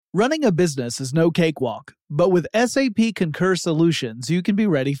Running a business is no cakewalk, but with SAP Concur Solutions, you can be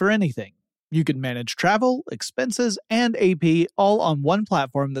ready for anything. You can manage travel, expenses, and AP all on one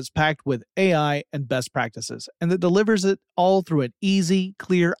platform that's packed with AI and best practices, and that delivers it all through an easy,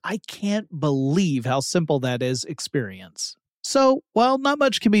 clear, I can't believe how simple that is experience. So, while not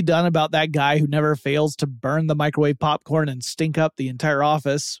much can be done about that guy who never fails to burn the microwave popcorn and stink up the entire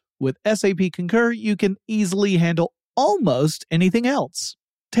office, with SAP Concur, you can easily handle almost anything else.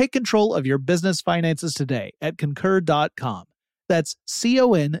 Take control of your business finances today at Concur.com. That's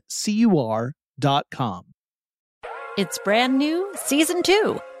CONCUR.com. It's brand new, Season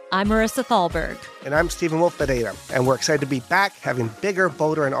 2. I'm Marissa Thalberg. And I'm Stephen Wolf Pereira, and we're excited to be back having bigger,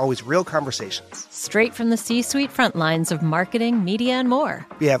 bolder, and always real conversations. Straight from the C-suite front lines of marketing, media, and more.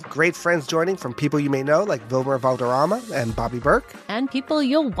 We have great friends joining from people you may know, like Wilmer Valderrama and Bobby Burke. And people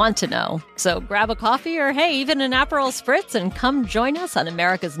you'll want to know. So grab a coffee or, hey, even an Aperol Spritz and come join us on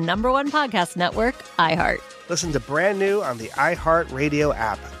America's #1 podcast network, iHeart. Listen to Brand New on the iHeart Radio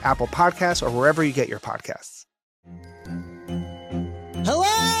app, Apple Podcasts, or wherever you get your podcasts.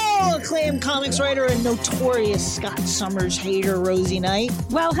 Hello, acclaimed comics writer and notorious Scott Summers hater, Rosie Knight.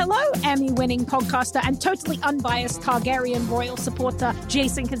 Well, hello, Emmy-winning podcaster and totally unbiased Targaryen royal supporter,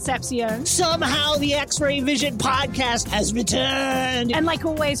 Jason Concepcion. Somehow the X-Ray Vision podcast has returned. And like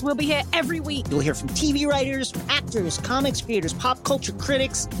always, we'll be here every week. You'll hear from TV writers, actors, comics creators, pop culture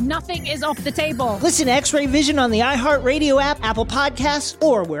critics. Nothing is off the table. Listen to X-Ray Vision on the iHeartRadio app, Apple Podcasts,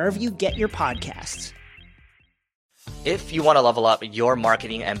 or wherever you get your podcasts. If you want to level up your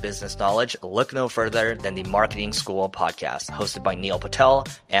marketing and business knowledge, look no further than the Marketing School podcast, hosted by Neil Patel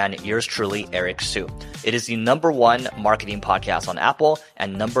and yours truly, Eric Su. It is the #1 marketing podcast on Apple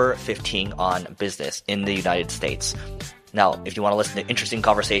and number 15 on business in the United States. Now, if you want to listen to interesting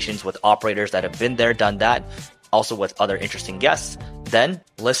conversations with operators that have been there, done that, also with other interesting guests, then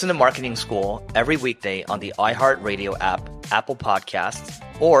listen to Marketing School every weekday on the iHeartRadio app, Apple Podcasts,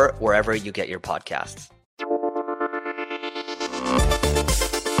 or wherever you get your podcasts.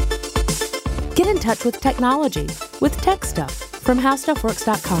 Get in touch with technology with Tech Stuff from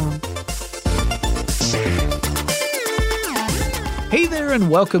HowStuffWorks.com. Hey there and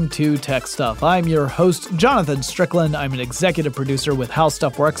welcome to Tech Stuff. I'm your host, Jonathan Strickland. I'm an executive producer with How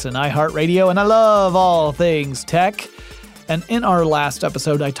Stuff Works and iHeartRadio, and I love all things tech. And in our last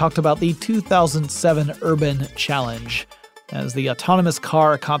episode, I talked about the 2007 Urban Challenge as the autonomous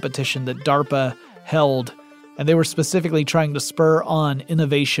car competition that DARPA held. And they were specifically trying to spur on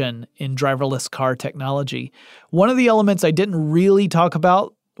innovation in driverless car technology. One of the elements I didn't really talk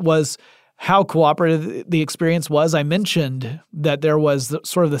about was how cooperative the experience was. I mentioned that there was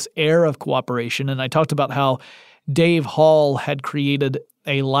sort of this air of cooperation, and I talked about how Dave Hall had created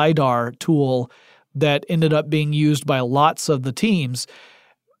a LiDAR tool that ended up being used by lots of the teams.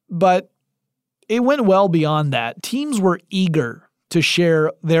 But it went well beyond that. Teams were eager to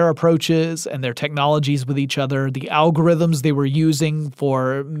share their approaches and their technologies with each other, the algorithms they were using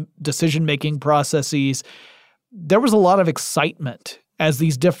for decision-making processes. There was a lot of excitement as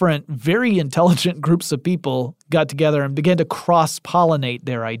these different, very intelligent groups of people got together and began to cross-pollinate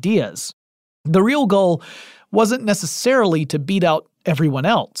their ideas. The real goal wasn't necessarily to beat out everyone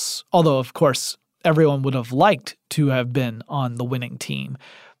else, although, of course, everyone would have liked to have been on the winning team.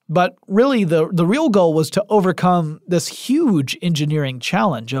 But really, the real goal was to overcome this huge engineering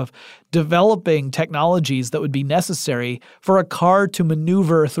challenge of developing technologies that would be necessary for a car to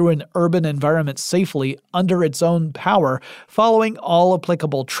maneuver through an urban environment safely under its own power, following all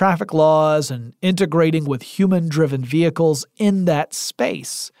applicable traffic laws and integrating with human-driven vehicles in that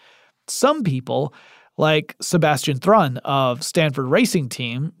space. Some people, like Sebastian Thrun of Stanford Racing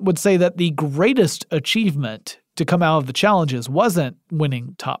Team, would say that the greatest achievement to come out of the challenges wasn't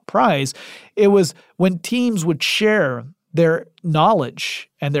winning top prize. It was when teams would share their knowledge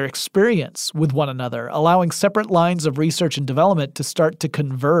and their experience with one another, allowing separate lines of research and development to start to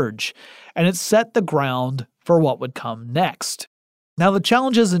converge. And it set the ground for what would come next. Now, the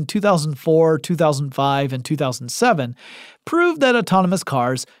challenges in 2004, 2005, and 2007 proved that autonomous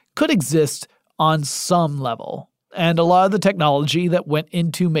cars could exist on some level. And a lot of the technology that went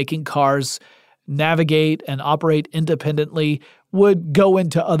into making cars navigate and operate independently would go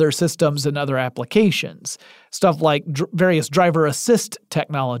into other systems and other applications. Stuff like various driver assist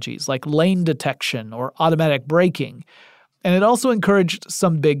technologies like lane detection or automatic braking. And it also encouraged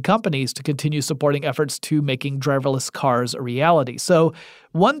some big companies to continue supporting efforts to making driverless cars a reality. So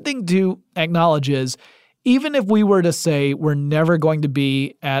one thing to acknowledge is, even if we were to say we're never going to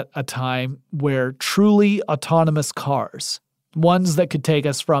be at a time where truly autonomous cars, ones that could take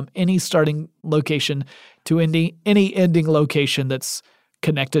us from any starting location to any ending location that's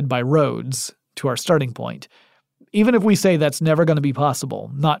connected by roads to our starting point. Even if we say that's never going to be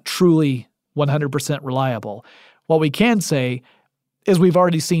possible, not truly 100% reliable, what we can say is we've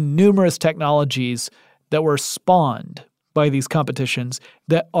already seen numerous technologies that were spawned by these competitions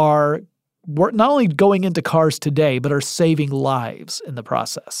that are not only going into cars today, but are saving lives in the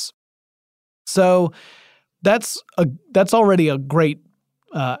process. So that's already a great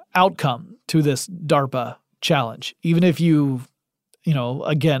outcome to this DARPA challenge. Even if you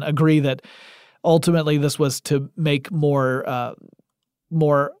again, agree that ultimately this was to make more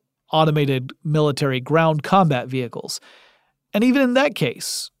automated military ground combat vehicles. And even in that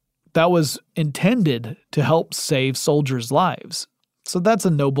case, that was intended to help save soldiers' lives. So that's a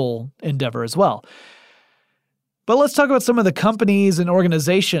noble endeavor as well. But let's talk about some of the companies and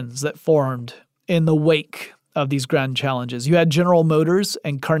organizations that formed in the wake of these grand challenges. You had General Motors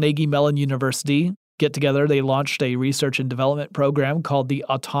and Carnegie Mellon University get together. They launched a research and development program called the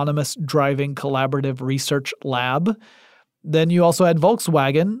Autonomous Driving Collaborative Research Lab. Then you also had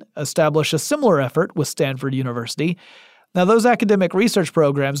Volkswagen establish a similar effort with Stanford University. Now, those academic research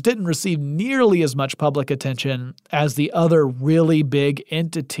programs didn't receive nearly as much public attention as the other really big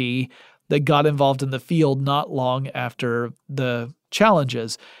entity that got involved in the field not long after the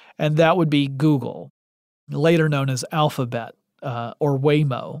challenges, and that would be Google, later known as Alphabet or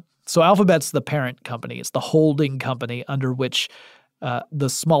Waymo. So Alphabet's the parent company. It's the holding company under which the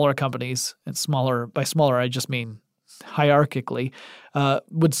smaller companies, and by smaller I just mean hierarchically,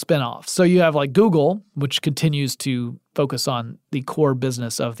 would spin off. So you have like Google, which continues to focus on the core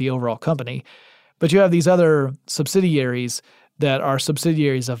business of the overall company. But you have these other subsidiaries that are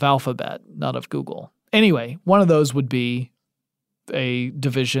subsidiaries of Alphabet, not of Google. Anyway, one of those would be a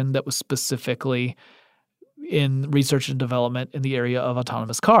division that was specifically in research and development in the area of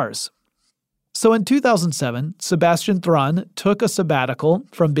autonomous cars. So in 2007, Sebastian Thrun took a sabbatical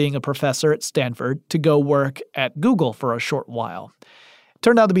from being a professor at Stanford to go work at Google for a short while. It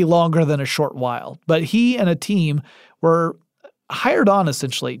turned out to be longer than a short while, but he and a team were hired on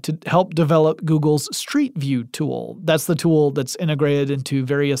essentially to help develop Google's Street View tool. That's the tool that's integrated into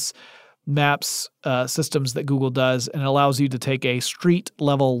various maps systems that Google does, and it allows you to take a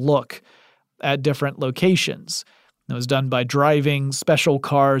street-level look at different locations. It was done by driving special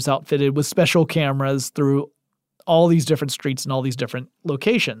cars outfitted with special cameras through all these different streets and all these different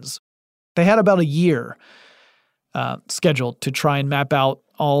locations. They had about a year scheduled to try and map out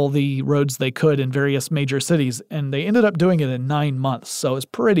all the roads they could in various major cities, and they ended up doing it in 9 months, so it's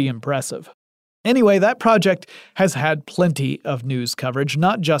pretty impressive. Anyway, that project has had plenty of news coverage,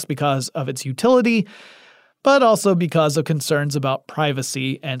 not just because of its utility, but also because of concerns about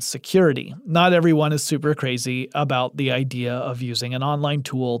privacy and security. Not everyone is super crazy about the idea of using an online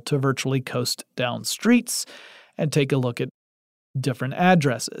tool to virtually coast down streets and take a look at different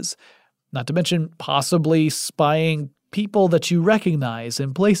addresses. Not to mention possibly spying people that you recognize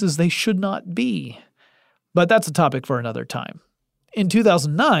in places they should not be. But that's a topic for another time. In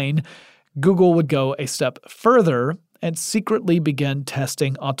 2009, Google would go a step further and secretly began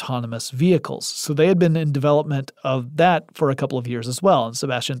testing autonomous vehicles. So they had been in development of that for a couple of years as well, and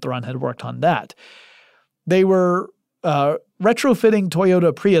Sebastian Thrun had worked on that. They were retrofitting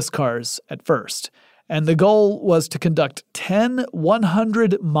Toyota Prius cars at first, and the goal was to conduct 10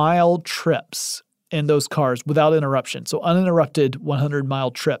 100-mile trips in those cars without interruption. So uninterrupted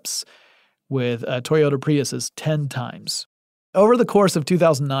 100-mile trips with Toyota Priuses 10 times. Over the course of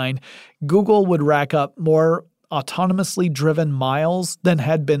 2009, Google would rack up more autonomously driven miles than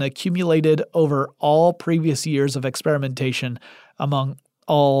had been accumulated over all previous years of experimentation among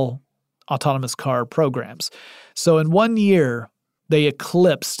all autonomous car programs. So in 1 year, they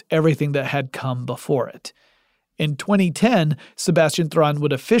eclipsed everything that had come before it. In 2010, Sebastian Thrun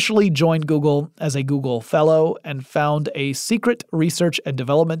would officially join Google as a Google Fellow and found a secret research and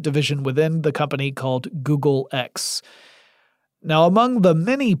development division within the company called Google X. Now, among the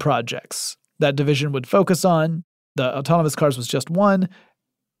many projects that division would focus on, the autonomous cars was just one,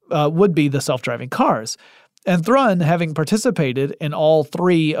 would be the self-driving cars. And Thrun, having participated in all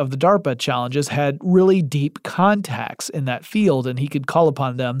 3 of the DARPA challenges, had really deep contacts in that field, and he could call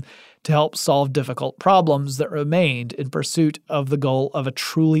upon them to help solve difficult problems that remained in pursuit of the goal of a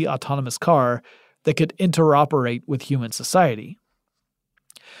truly autonomous car that could interoperate with human society.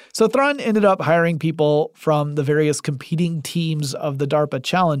 So Thrun ended up hiring people from the various competing teams of the DARPA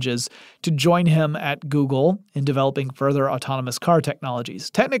challenges to join him at Google in developing further autonomous car technologies.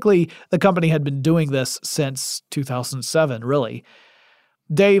 Technically, the company had been doing this since 2007, really.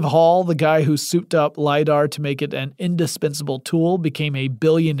 Dave Hall, the guy who souped up LiDAR to make it an indispensable tool, became a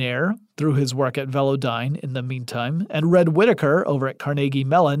billionaire through his work at Velodyne in the meantime, and Red Whittaker over at Carnegie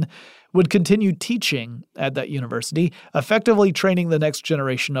Mellon would continue teaching at that university, effectively training the next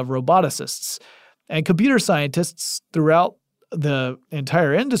generation of roboticists. And computer scientists throughout the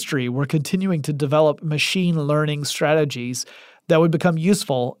entire industry were continuing to develop machine learning strategies that would become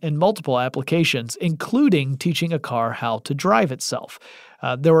useful in multiple applications, including teaching a car how to drive itself.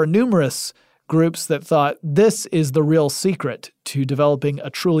 There were numerous groups that thought this is the real secret to developing a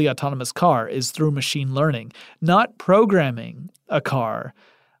truly autonomous car is through machine learning, not programming a car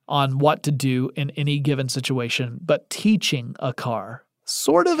on what to do in any given situation, but teaching a car,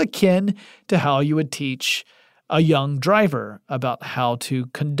 sort of akin to how you would teach a young driver about how to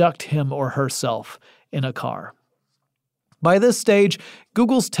conduct him or herself in a car. By this stage,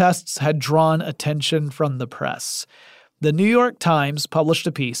 Google's tests had drawn attention from the press. The New York Times published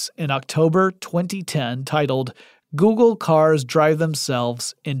a piece in October 2010 titled, "Google Cars Drive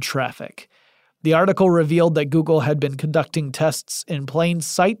Themselves in Traffic." The article revealed that Google had been conducting tests in plain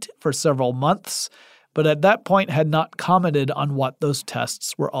sight for several months, but at that point had not commented on what those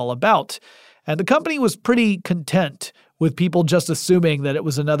tests were all about. And the company was pretty content with people just assuming that it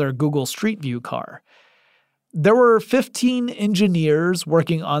was another Google Street View car. There were 15 engineers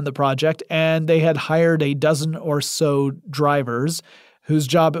working on the project, and they had hired a dozen or so drivers whose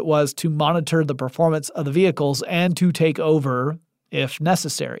job it was to monitor the performance of the vehicles and to take over if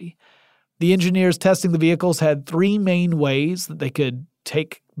necessary. The engineers testing the vehicles had three main ways that they could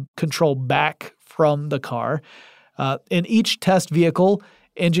take control back from the car. In each test vehicle,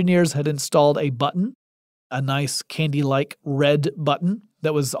 engineers had installed a button, a nice candy-like red button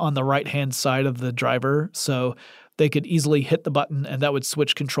that was on the right-hand side of the driver, so they could easily hit the button and that would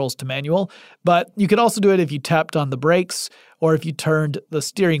switch controls to manual. But you could also do it if you tapped on the brakes or if you turned the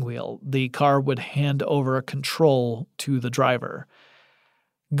steering wheel. The car would hand over control to the driver.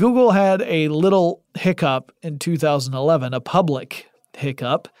 Google had a little hiccup in 2011, a public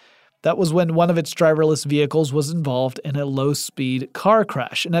hiccup. That was when one of its driverless vehicles was involved in a low-speed car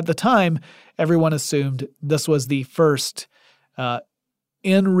crash. And at the time, everyone assumed this was the first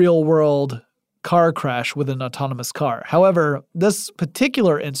in real-world car crash with an autonomous car. However, this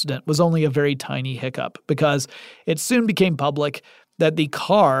particular incident was only a very tiny hiccup because it soon became public that the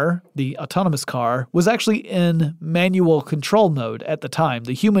car, the autonomous car, was actually in manual control mode at the time.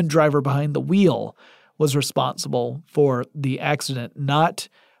 The human driver behind the wheel was responsible for the accident, not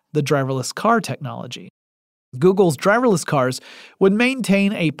the driverless car technology. Google's driverless cars would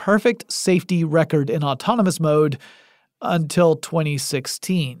maintain a perfect safety record in autonomous mode until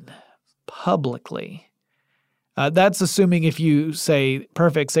 2016, publicly. That's assuming if you say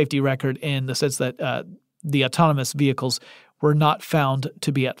perfect safety record in the sense that the autonomous vehicles were not found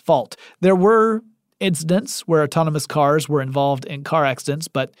to be at fault. There were incidents where autonomous cars were involved in car accidents,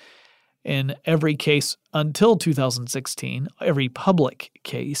 but in every case until 2016, every public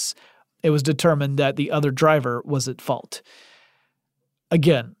case, it was determined that the other driver was at fault.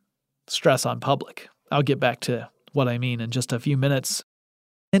 Again, stress on public. I'll get back to what I mean in just a few minutes.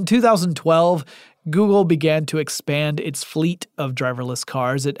 In 2012, Google began to expand its fleet of driverless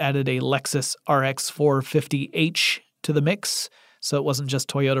cars. It added a Lexus RX 450h to the mix, so it wasn't just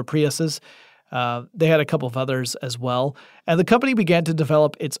Toyota Priuses. They had a couple of others as well. And the company began to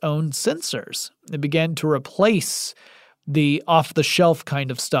develop its own sensors. It began to replace the off-the-shelf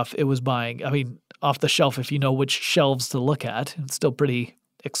kind of stuff it was buying. I mean, off-the-shelf if you know which shelves to look at. It's still pretty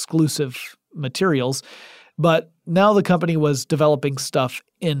exclusive materials. But now the company was developing stuff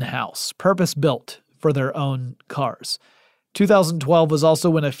in-house, purpose-built for their own cars. 2012 was also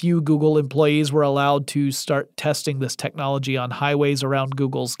when a few Google employees were allowed to start testing this technology on highways around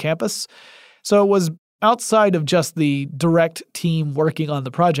Google's campus. So it was outside of just the direct team working on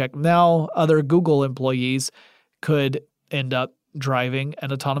the project. Now other Google employees could end up driving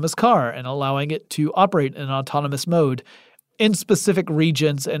an autonomous car and allowing it to operate in autonomous mode in specific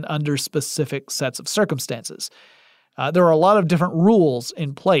regions and under specific sets of circumstances. There are a lot of different rules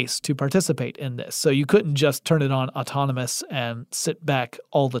in place to participate in this, so you couldn't just turn it on autonomous and sit back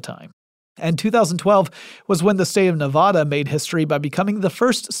all the time. And 2012 was when the state of Nevada made history by becoming the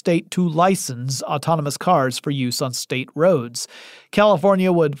first state to license autonomous cars for use on state roads.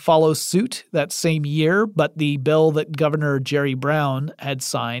 California would follow suit that same year, but the bill that Governor Jerry Brown had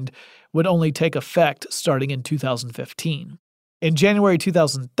signed would only take effect starting in 2015. In January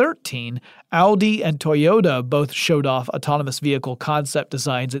 2013, Audi and Toyota both showed off autonomous vehicle concept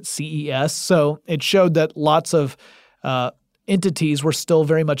designs at CES, so it showed that lots of entities were still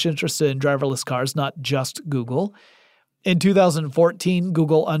very much interested in driverless cars, not just Google. In 2014,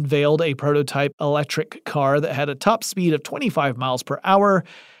 Google unveiled a prototype electric car that had a top speed of 25 miles per hour.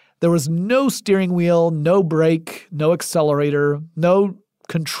 There was no steering wheel, no brake, no accelerator, no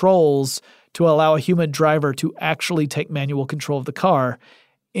controls to allow a human driver to actually take manual control of the car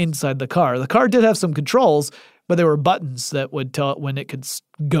inside the car. The car did have some controls, but there were buttons that would tell it when it could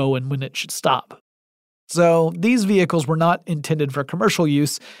go and when it should stop. So these vehicles were not intended for commercial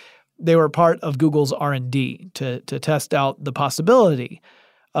use. They were part of Google's R&D to test out the possibility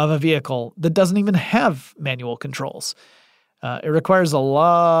of a vehicle that doesn't even have manual controls. It requires a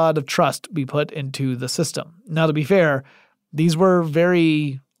lot of trust be put into the system. Now, to be fair, these were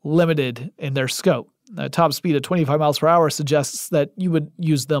very limited in their scope. A top speed of 25 miles per hour suggests that you would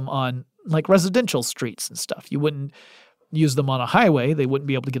use them on like residential streets and stuff. You wouldn't use them on a highway. They wouldn't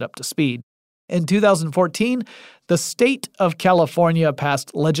be able to get up to speed. In 2014, the state of California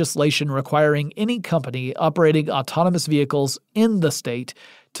passed legislation requiring any company operating autonomous vehicles in the state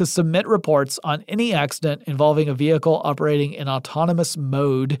to submit reports on any accident involving a vehicle operating in autonomous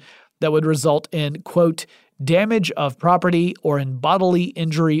mode that would result in, quote, damage of property or in bodily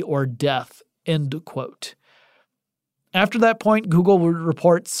injury or death, end quote. After that point, Google would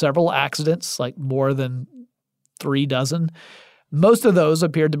report several accidents, like more than 3 dozen. Most of those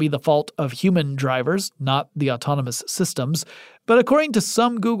appeared to be the fault of human drivers, not the autonomous systems. But according to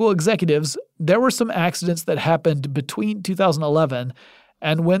some Google executives, there were some accidents that happened between 2011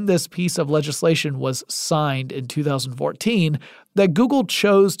 and when this piece of legislation was signed in 2014 that Google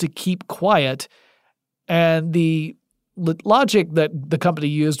chose to keep quiet. And the logic that the company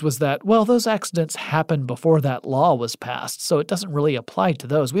used was that, well, those accidents happened before that law was passed, so it doesn't really apply to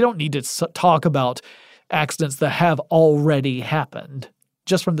those. We don't need to talk about accidents that have already happened.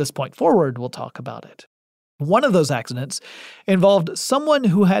 Just from this point forward, we'll talk about it. One of those accidents involved someone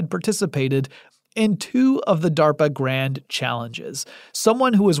who had participated in 2 of the DARPA Grand Challenges,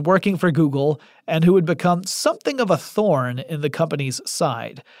 someone who was working for Google and who would become something of a thorn in the company's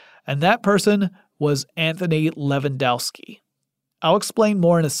side. And that person was Anthony Levandowski. I'll explain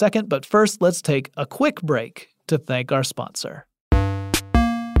more in a second, but first let's take a quick break to thank our sponsor.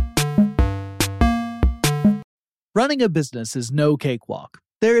 Running a business is no cakewalk.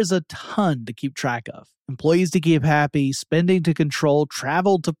 There is a ton to keep track of. Employees to keep happy, spending to control,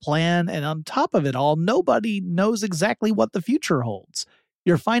 travel to plan, and on top of it all, nobody knows exactly what the future holds.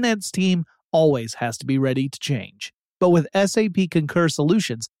 Your finance team always has to be ready to change. But with SAP Concur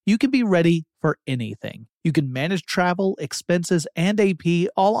Solutions, you can be ready for anything. You can manage travel, expenses, and AP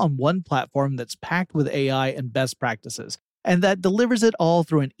all on one platform that's packed with AI and best practices, and that delivers it all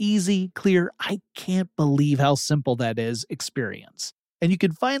through an easy, clear, I can't believe how simple that is experience. And you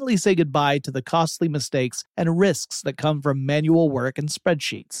can finally say goodbye to the costly mistakes and risks that come from manual work and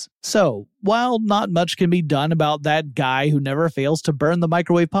spreadsheets. So, while not much can be done about that guy who never fails to burn the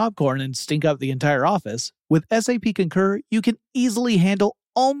microwave popcorn and stink up the entire office, with SAP Concur, you can easily handle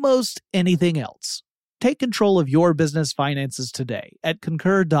almost anything else. Take control of your business finances today at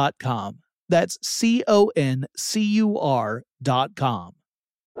concur.com. That's CONCUR.com.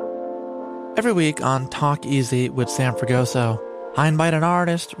 Every week on Talk Easy with Sam Fragoso, I invite an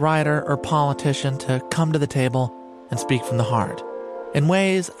artist, writer, or politician to come to the table and speak from the heart in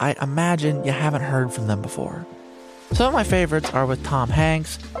ways I imagine you haven't heard from them before. Some of my favorites are with Tom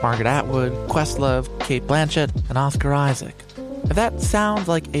Hanks, Margaret Atwood, Questlove, Cate Blanchett, and Oscar Isaac. If that sounds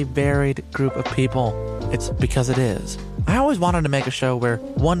like a varied group of people, it's because it is. I always wanted to make a show where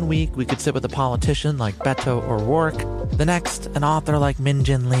one week we could sit with a politician like Beto O'Rourke, the next an author like Min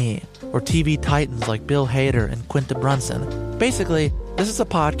Jin Lee, or TV titans like Bill Hader and Quinta Brunson. Basically, this is a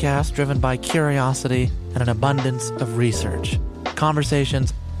podcast driven by curiosity and an abundance of research.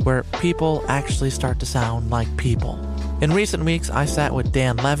 Conversations where people actually start to sound like people. In recent weeks, I sat with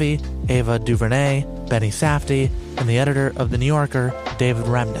Dan Levy, Ava DuVernay, Benny Safdie, and the editor of The New Yorker, David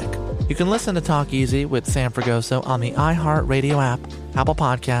Remnick. You can listen to Talk Easy with Sam Fragoso on the iHeartRadio app, Apple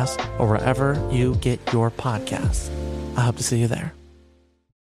Podcasts, or wherever you get your podcasts. I hope to see you there.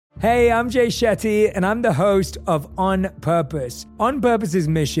 Hey, I'm Jay Shetty, and I'm the host of On Purpose. On Purpose's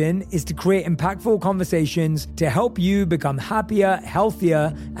mission is to create impactful conversations to help you become happier,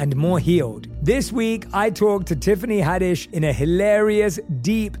 healthier, and more healed. This week, I talked to Tiffany Haddish in a hilarious,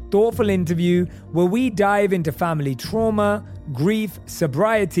 deep, thoughtful interview where we dive into family trauma, grief,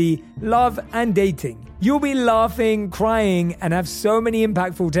 sobriety, love, and dating. You'll be laughing, crying, and have so many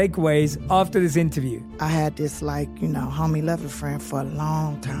impactful takeaways after this interview. I had this, homie lover friend for a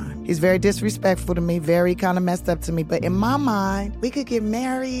long time. He's very disrespectful to me, very kind of messed up to me. But in my mind, we could get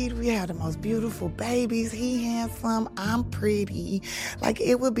married. We had the most beautiful babies. He handsome. I'm pretty.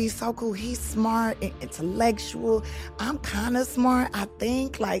 It would be so cool. He's smart and intellectual. I'm kind of smart, I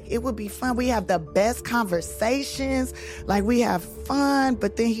think. It would be fun. We have the best conversations. We have fun,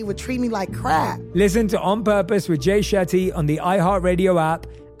 but then he would treat me like crap. Listen to On Purpose with Jay Shetty on the iHeartRadio app,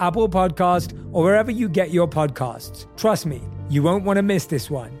 Apple Podcast, or wherever you get your podcasts. Trust me, you won't want to miss this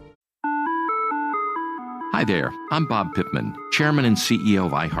one. Hi there, I'm Bob Pittman, Chairman and CEO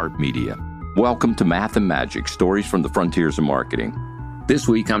of iHeartMedia. Welcome to Math and Magic, Stories from the Frontiers of Marketing. This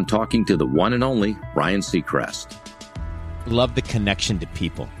week, I'm talking to the one and only Ryan Seacrest. Love the connection to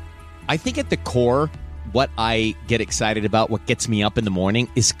people. I think at the core, what I get excited about, what gets me up in the morning,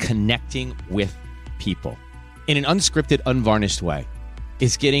 is connecting with people in an unscripted, unvarnished way.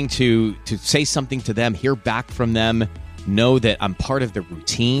 Is getting to say something to them, hear back from them, know that I'm part of the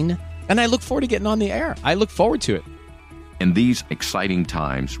routine. And I look forward to getting on the air. I look forward to it. In these exciting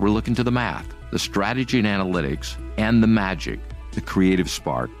times, we're looking to the math, the strategy and analytics, and the magic, the creative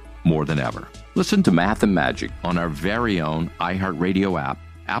spark, more than ever. Listen to Math and Magic on our very own iHeartRadio app,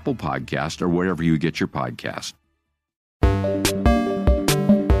 Apple Podcast, or wherever you get your podcast.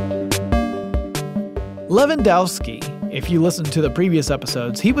 Lewandowski, if you listen to the previous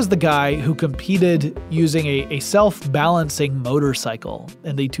episodes, he was the guy who competed using a self-balancing motorcycle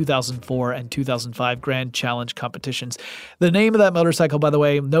in the 2004 and 2005 Grand Challenge competitions. The name of that motorcycle, by the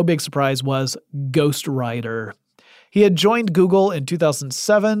way, no big surprise, was Ghost Rider. He had joined Google in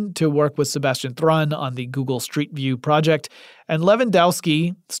 2007 to work with Sebastian Thrun on the Google Street View project, and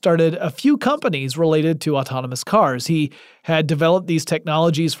Lewandowski started a few companies related to autonomous cars. He had developed these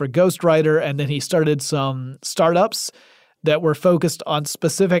technologies for Ghost Rider, and then he started some startups that were focused on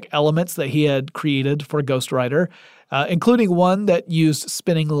specific elements that he had created for Ghost Rider, including one that used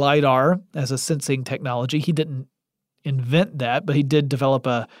spinning LiDAR as a sensing technology. He didn't invent that, but he did develop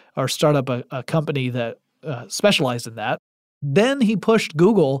or start up a company that specialized in that. Then he pushed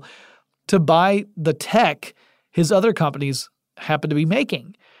Google to buy the tech his other companies happened to be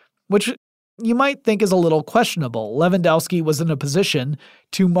making, which you might think is a little questionable. Lewandowski was in a position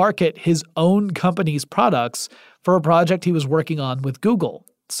to market his own company's products for a project he was working on with Google.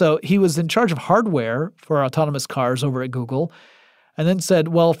 So he was in charge of hardware for autonomous cars over at Google, and then said,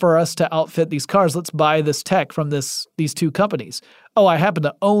 well, for us to outfit these cars, let's buy this tech from these two companies. Oh, I happen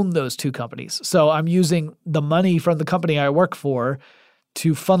to own those two companies. So I'm using the money from the company I work for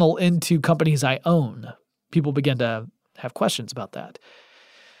to funnel into companies I own. People began to have questions about that.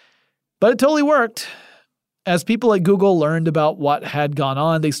 But it totally worked. As people at Google learned about what had gone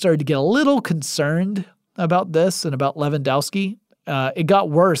on, they started to get a little concerned about this and about Lewandowski. It got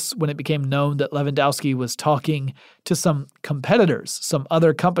worse when it became known that Lewandowski was talking to some competitors, some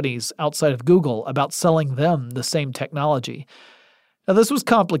other companies outside of Google, about selling them the same technology. Now, this was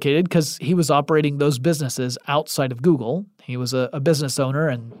complicated because he was operating those businesses outside of Google. He was a business owner,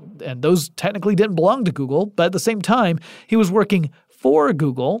 and those technically didn't belong to Google. But at the same time, he was working for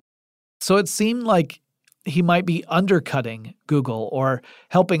Google. So it seemed like he might be undercutting Google or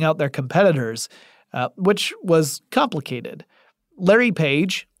helping out their competitors, which was complicated. Larry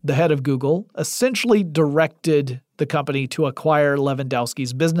Page, the head of Google, essentially directed the company to acquire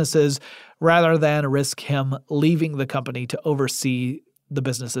Lewandowski's businesses rather than risk him leaving the company to oversee the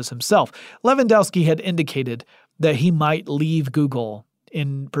businesses himself. Lewandowski had indicated that he might leave Google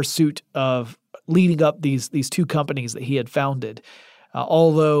in pursuit of leading up these two companies that he had founded,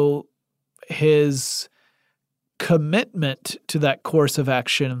 although his commitment to that course of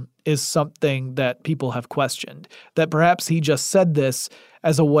action is something that people have questioned, that perhaps he just said this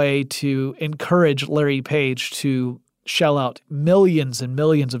as a way to encourage Larry Page to shell out millions and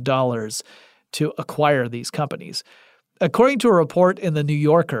millions of dollars to acquire these companies. According to a report in The New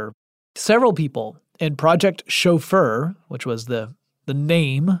Yorker, several people in Project Chauffeur, which was the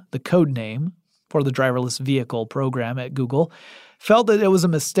code name for the driverless vehicle program at Google, felt that it was a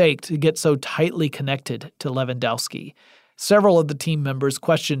mistake to get so tightly connected to Lewandowski. Several of the team members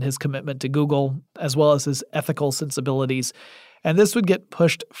questioned his commitment to Google, as well as his ethical sensibilities, and this would get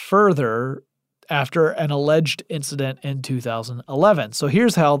pushed further after an alleged incident in 2011. So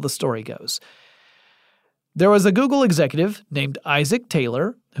here's how the story goes. There was a Google executive named Isaac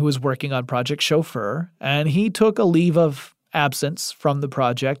Taylor who was working on Project Chauffeur, and he took a leave of absence from the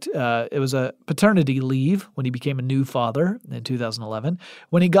project. It was a paternity leave when he became a new father in 2011.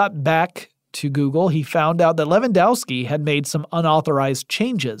 When he got back to Google, he found out that Lewandowski had made some unauthorized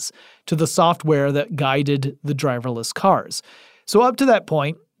changes to the software that guided the driverless cars. So up to that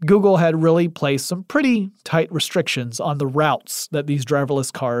point, Google had really placed some pretty tight restrictions on the routes that these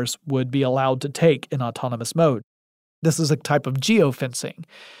driverless cars would be allowed to take in autonomous mode. This is a type of geofencing,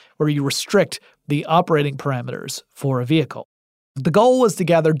 where you restrict the operating parameters for a vehicle. The goal was to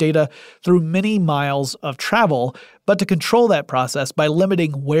gather data through many miles of travel, but to control that process by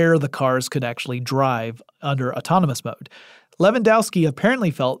limiting where the cars could actually drive under autonomous mode. Lewandowski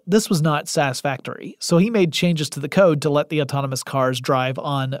apparently felt this was not satisfactory, so he made changes to the code to let the autonomous cars drive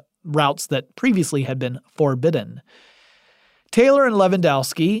on routes that previously had been forbidden. Taylor and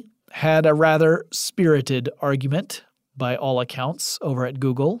Lewandowski had a rather spirited argument, by all accounts, over at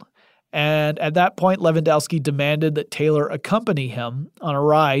Google. And at that point, Lewandowski demanded that Taylor accompany him on a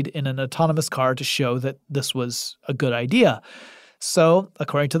ride in an autonomous car to show that this was a good idea. So,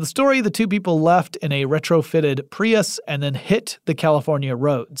 according to the story, the two people left in a retrofitted Prius and then hit the California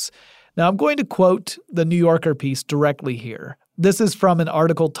roads. Now, I'm going to quote the New Yorker piece directly here. This is from an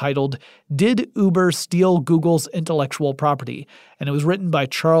article titled, "Did Uber Steal Google's Intellectual Property?" And it was written by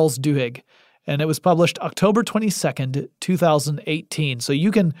Charles Duhigg. And it was published October 22nd, 2018. So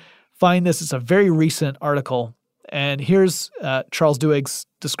you can find this. It's a very recent article. And here's Charles Duhigg's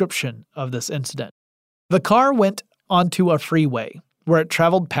description of this incident. The car went onto a freeway where it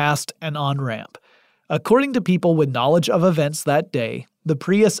traveled past an on-ramp. According to people with knowledge of events that day, the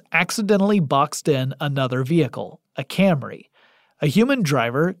Prius accidentally boxed in another vehicle, a Camry. A human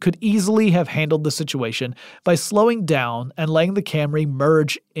driver could easily have handled the situation by slowing down and letting the Camry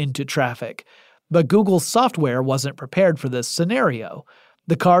merge into traffic. But Google's software wasn't prepared for this scenario.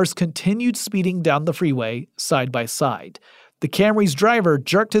 The cars continued speeding down the freeway side by side. The Camry's driver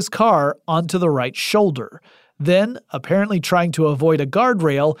jerked his car onto the right shoulder. Then, apparently trying to avoid a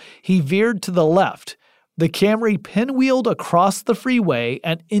guardrail, he veered to the left. The Camry pinwheeled across the freeway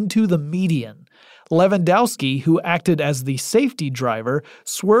and into the median. Lewandowski, who acted as the safety driver,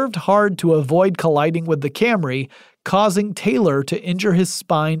 swerved hard to avoid colliding with the Camry, causing Taylor to injure his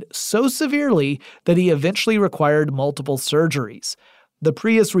spine so severely that he eventually required multiple surgeries. The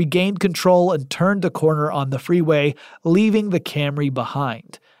Prius regained control and turned a corner on the freeway, leaving the Camry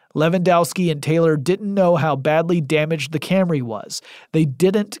behind. Lewandowski and Taylor didn't know how badly damaged the Camry was. They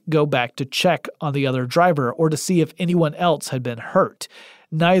didn't go back to check on the other driver or to see if anyone else had been hurt.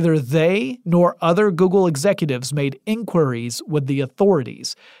 Neither they nor other Google executives made inquiries with the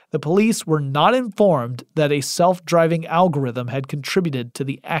authorities. The police were not informed that a self-driving algorithm had contributed to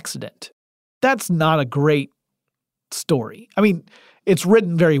the accident. That's not a great story. I mean, it's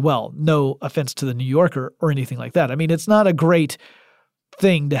written very well. No offense to the New Yorker or anything like that. I mean, it's not a great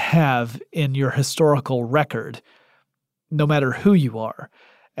thing to have in your historical record, no matter who you are.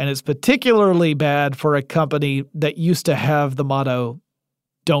 And it's particularly bad for a company that used to have the motto,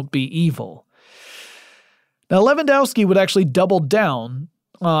 "Don't be evil." Now, Lewandowski would actually double down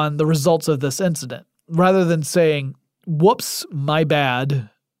on the results of this incident. Rather than saying, "Whoops, my bad,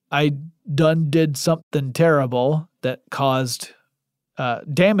 I done did something terrible that caused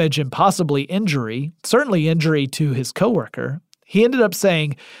damage and possibly injury, certainly injury to his coworker," he ended up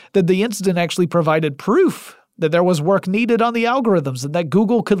saying that the incident actually provided proof that there was work needed on the algorithms and that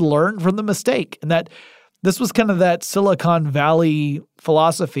Google could learn from the mistake, and that this was kind of that Silicon Valley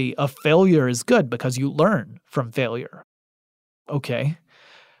philosophy of failure is good because you learn from failure. Okay.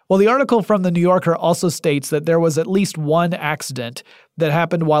 Well, the article from the New Yorker also states that there was at least one accident that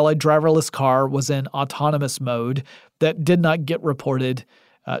happened while a driverless car was in autonomous mode that did not get reported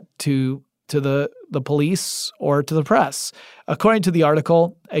to the police or to the press. According to the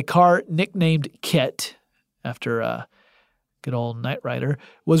article, a car nicknamed Kit, after a good old Knight Rider,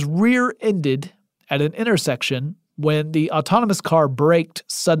 was rear-ended at an intersection when the autonomous car braked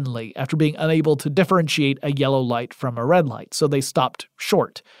suddenly after being unable to differentiate a yellow light from a red light. So they stopped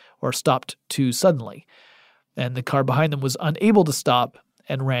short or stopped too suddenly. And the car behind them was unable to stop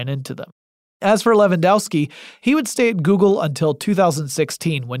and ran into them. As for Lewandowski, he would stay at Google until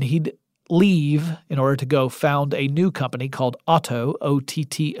 2016 when he'd leave in order to go found a new company called Otto,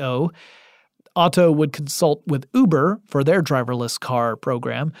 O-T-T-O. Otto would consult with Uber for their driverless car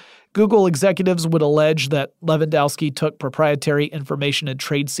program. Google executives would allege that Lewandowski took proprietary information and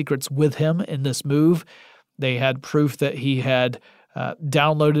trade secrets with him in this move. They had proof that he had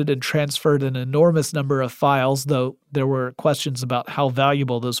downloaded and transferred an enormous number of files, though there were questions about how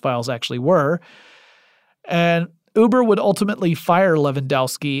valuable those files actually were. And Uber would ultimately fire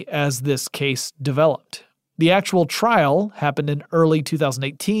Lewandowski as this case developed. The actual trial happened in early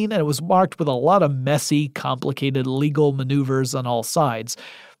 2018, and it was marked with a lot of messy, complicated legal maneuvers on all sides.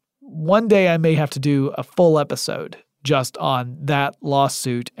 One day I may have to do a full episode just on that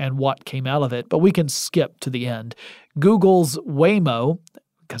lawsuit and what came out of it, but we can skip to the end. Google's Waymo,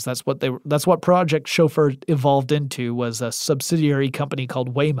 because that's what Project Chauffeur evolved into, was a subsidiary company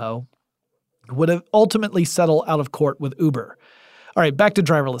called Waymo, would have ultimately settled out of court with Uber. All right, back to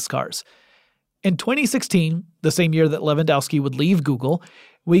driverless cars. In 2016, the same year that Lewandowski would leave Google,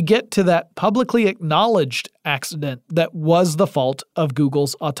 we get to that publicly acknowledged accident that was the fault of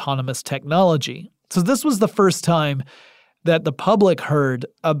Google's autonomous technology. So this was the first time that the public heard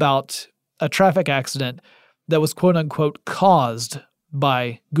about a traffic accident that was quote-unquote caused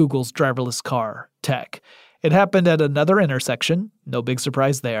by Google's driverless car tech. It happened at another intersection. No big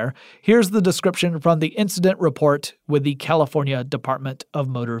surprise there. Here's the description from the incident report with the California Department of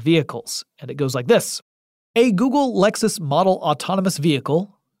Motor Vehicles. And it goes like this. A Google Lexus model autonomous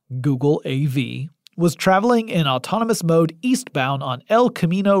vehicle, Google AV, was traveling in autonomous mode eastbound on El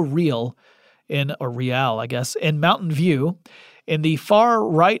Camino Real, in Mountain View, in the far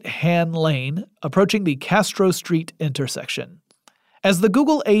right-hand lane, approaching the Castro Street intersection. As the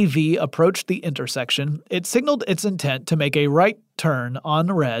Google AV approached the intersection, it signaled its intent to make a right turn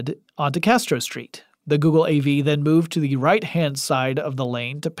on red onto Castro Street. The Google AV then moved to the right-hand side of the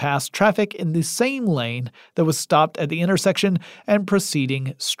lane to pass traffic in the same lane that was stopped at the intersection and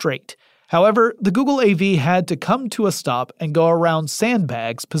proceeding straight. However, the Google AV had to come to a stop and go around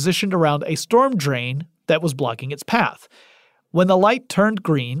sandbags positioned around a storm drain that was blocking its path. When the light turned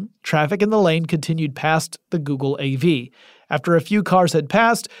green, traffic in the lane continued past the Google AV. After a few cars had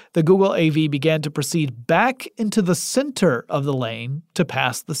passed, the Google AV began to proceed back into the center of the lane to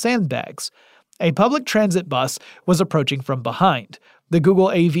pass the sandbags. A public transit bus was approaching from behind. The Google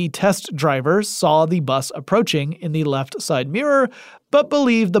AV test driver saw the bus approaching in the left side mirror, but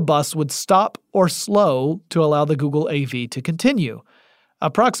believed the bus would stop or slow to allow the Google AV to continue.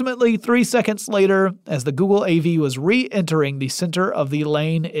 Approximately 3 seconds later, as the Google AV was re-entering the center of the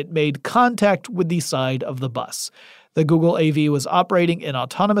lane, it made contact with the side of the bus. The Google AV was operating in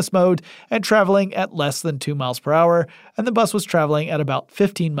autonomous mode and traveling at less than 2 miles per hour, and the bus was traveling at about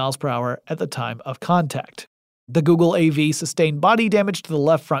 15 miles per hour at the time of contact. The Google AV sustained body damage to the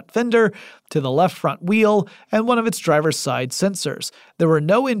left front fender, to the left front wheel, and one of its driver's side sensors. There were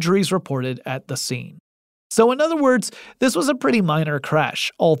no injuries reported at the scene. So in other words, this was a pretty minor crash,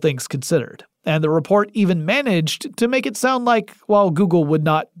 all things considered. And the report even managed to make it sound like, while Google would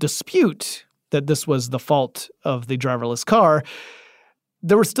not dispute that this was the fault of the driverless car,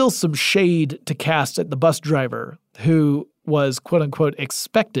 there was still some shade to cast at the bus driver, who was quote-unquote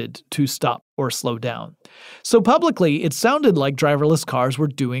expected to stop or slow down. So publicly, it sounded like driverless cars were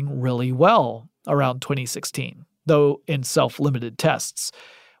doing really well around 2016, though in self-limited tests.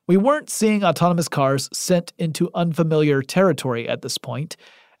 We weren't seeing autonomous cars sent into unfamiliar territory at this point,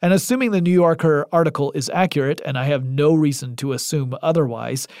 and assuming the New Yorker article is accurate, and I have no reason to assume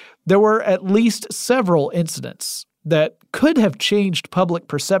otherwise, there were at least several incidents that could have changed public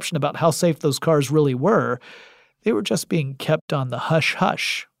perception about how safe those cars really were. They were just being kept on the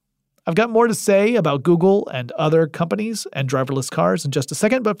hush-hush. I've got more to say about Google and other companies and driverless cars in just a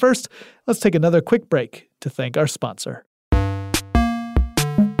second, but first, let's take another quick break to thank our sponsor.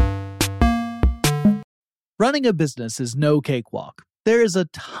 Running a business is no cakewalk. There is a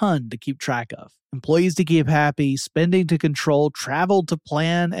ton to keep track of. Employees to keep happy, spending to control, travel to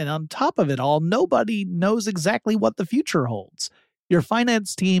plan, and on top of it all, nobody knows exactly what the future holds. Your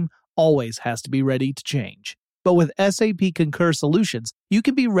finance team always has to be ready to change. But with SAP Concur Solutions, you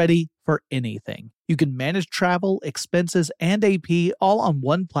can be ready for anything. You can manage travel, expenses, and AP all on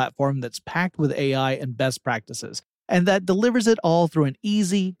one platform that's packed with AI and best practices, and that delivers it all through an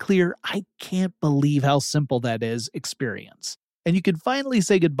easy, clear, I can't believe how simple that is experience. And you can finally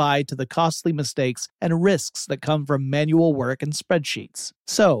say goodbye to the costly mistakes and risks that come from manual work and spreadsheets.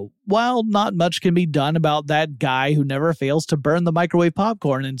 So, while not much can be done about that guy who never fails to burn the microwave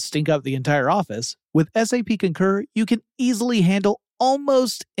popcorn and stink up the entire office, with SAP Concur, you can easily handle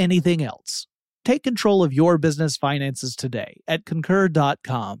almost anything else. Take control of your business finances today at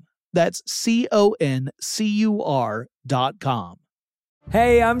Concur.com. That's CONCUR.com.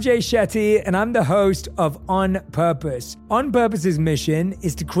 Hey, I'm Jay Shetty, and I'm the host of On Purpose. On Purpose's mission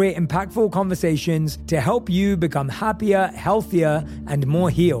is to create impactful conversations to help you become happier, healthier, and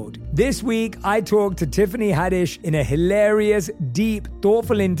more healed. This week, I talked to Tiffany Haddish in a hilarious, deep,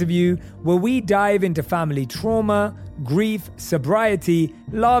 thoughtful interview where we dive into family trauma, grief, sobriety,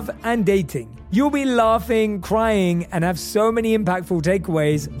 love, and dating. You'll be laughing, crying, and have so many impactful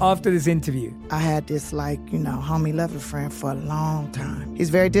takeaways after this interview. I had this, homie lover friend for a long time. He's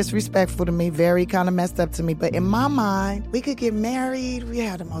very disrespectful to me, very kind of messed up to me. But in my mind, we could get married. We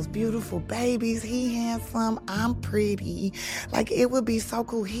have the most beautiful babies. He handsome. I'm pretty. It would be so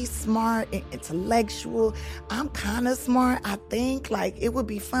cool. He's smart and intellectual. I'm kind of smart, I think. It would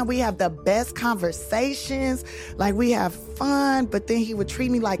be fun. We have the best conversations. We have fun, but then he would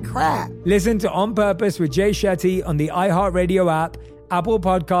treat me like crap. Listen to On Purpose with Jay Shetty on the iHeartRadio app, Apple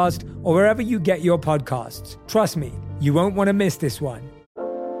Podcast, or wherever you get your podcasts. Trust me, you won't want to miss this one.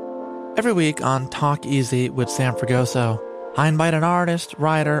 Every week on Talk Easy with Sam Fragoso, I invite an artist,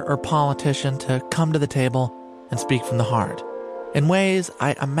 writer, or politician to come to the table and speak from the heart in ways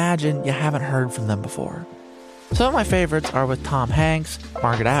I imagine you haven't heard from them before. Some of my favorites are with Tom Hanks,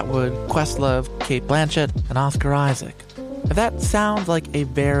 Margaret Atwood, Questlove, Cate Blanchett, and Oscar Isaac. If that sounds like a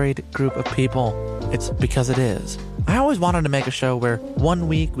varied group of people, it's because it is. I always wanted to make a show where one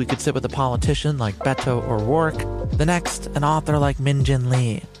week we could sit with a politician like Beto O'Rourke, the next an author like Min Jin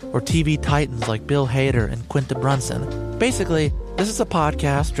Lee, or TV titans like Bill Hader and Quinta Brunson. Basically, this is a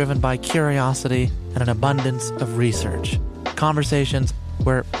podcast driven by curiosity and an abundance of research. Conversations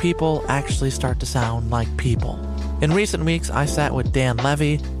where people actually start to sound like people. In recent weeks, I sat with Dan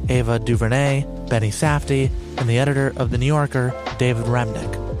Levy, Ava DuVernay, Benny Safdie, and the editor of The New Yorker, David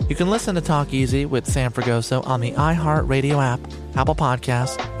Remnick. You can listen to Talk Easy with Sam Fragoso on the iHeartRadio app, Apple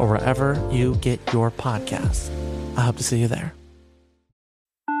Podcasts, or wherever you get your podcasts. I hope to see you there.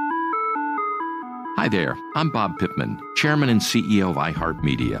 Hi there, I'm Bob Pittman, Chairman and CEO of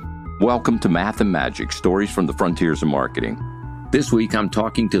iHeartMedia. Welcome to Math and Magic, Stories from the Frontiers of Marketing. This week, I'm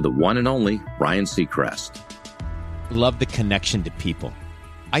talking to the one and only Ryan Seacrest. Love the connection to people.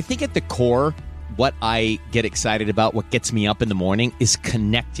 I think at the core, what I get excited about, what gets me up in the morning, is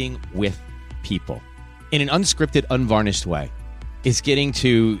connecting with people in an unscripted, unvarnished way. Is getting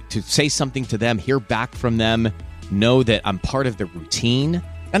to say something to them, hear back from them, know that I'm part of the routine,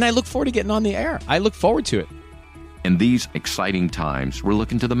 and I look forward to getting on the air. I look forward to it. In these exciting times, we're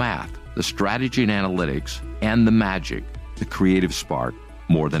looking to the math, the strategy and analytics, and the magic, the creative spark,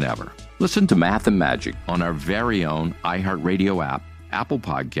 more than ever. Listen to Math and Magic on our very own iHeartRadio app, Apple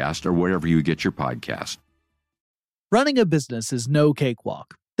Podcast, or wherever you get your podcast. Running a business is no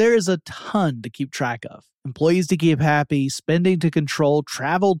cakewalk. There is a ton to keep track of. Employees to keep happy, spending to control,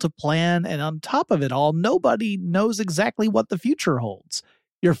 travel to plan, and on top of it all, nobody knows exactly what the future holds.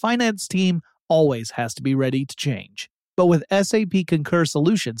 Your finance team always has to be ready to change. But with SAP Concur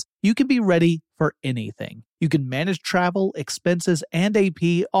Solutions, you can be ready for anything. You can manage travel, expenses, and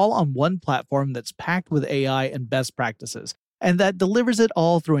AP all on one platform that's packed with AI and best practices, and that delivers it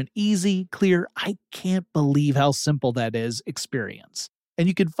all through an easy, clear, I can't believe how simple that is experience. And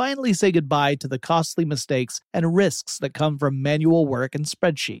you can finally say goodbye to the costly mistakes and risks that come from manual work and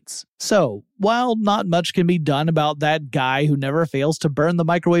spreadsheets. So, while not much can be done about that guy who never fails to burn the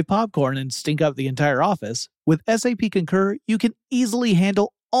microwave popcorn and stink up the entire office, with SAP Concur, you can easily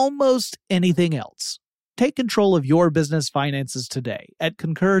handle almost anything else. Take control of your business finances today at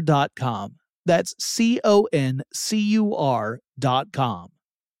Concur.com. That's CONCUR.com.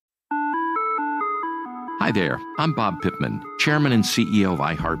 Hi there, I'm Bob Pittman, Chairman and CEO of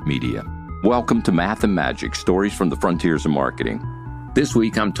iHeartMedia. Welcome to Math and Magic, Stories from the Frontiers of Marketing. This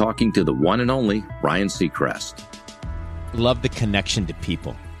week, I'm talking to the one and only Ryan Seacrest. Love the connection to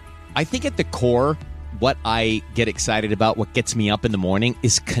people. I think at the core, what I get excited about, what gets me up in the morning,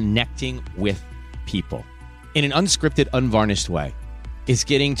 is connecting with people in an unscripted, unvarnished way. Is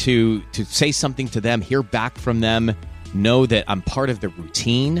getting to say something to them, hear back from them, know that I'm part of the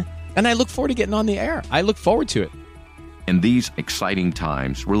routine, and I look forward to getting on the air. I look forward to it. In these exciting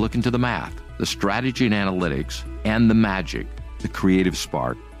times, we're looking to the math, the strategy and analytics, and the magic, the creative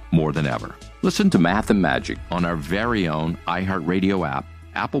spark, more than ever. Listen to Math and Magic on our very own iHeartRadio app,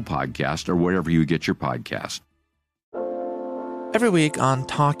 Apple Podcast, or wherever you get your podcast. Every week on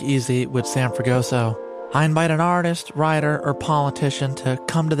Talk Easy with Sam Fragoso, I invite an artist, writer, or politician to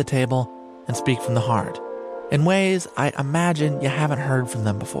come to the table and speak from the heart in ways I imagine you haven't heard from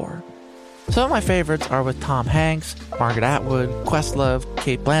them before. Some of my favorites are with Tom Hanks, Margaret Atwood, Questlove,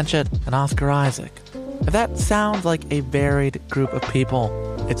 Cate Blanchett, and Oscar Isaac. If that sounds like a varied group of people,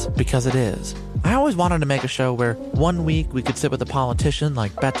 it's because it is. I always wanted to make a show where one week we could sit with a politician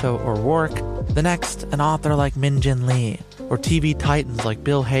like Beto O'Rourke, the next an author like Min Jin Lee, or TV titans like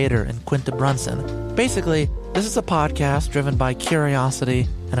Bill Hader and Quinta Brunson. Basically, this is a podcast driven by curiosity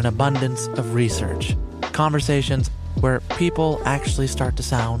and an abundance of research. Conversations where people actually start to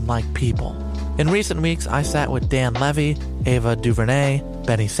sound like people. In recent weeks, I sat with Dan Levy, Ava DuVernay,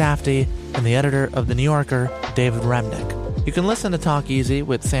 Benny Safdie, and the editor of The New Yorker, David Remnick. You can listen to Talk Easy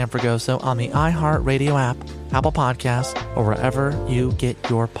with Sam Fragoso on the iHeartRadio app, Apple Podcasts, or wherever you get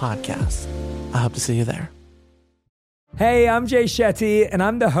your podcasts. I hope to see you there. Hey, I'm Jay Shetty, and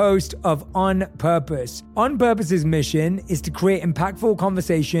I'm the host of On Purpose. On Purpose's mission is to create impactful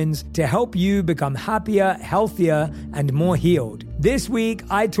conversations to help you become happier, healthier, and more healed. This week,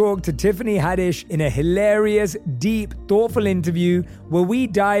 I talked to Tiffany Haddish in a hilarious, deep, thoughtful interview where we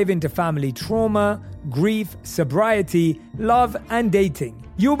dive into family trauma, grief, sobriety, love, and dating.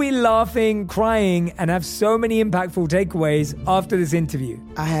 You'll be laughing, crying, and have so many impactful takeaways after this interview.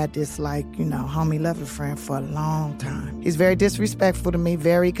 I had this, homie lover friend for a long time. He's very disrespectful to me,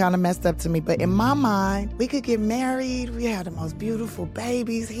 very kind of messed up to me. But in my mind, we could get married. We had the most beautiful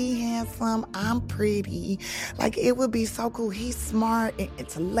babies. He handsome. I'm pretty. It would be so cool. He's smart and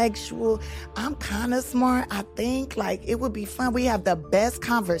intellectual. I'm kind of smart, I think. It would be fun. We have the best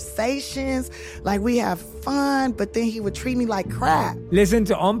conversations. We have fun. But then he would treat me like crap. Listen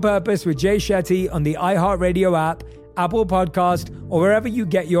to On Purpose with Jay Shetty on the iHeartRadio app, Apple Podcast, or wherever you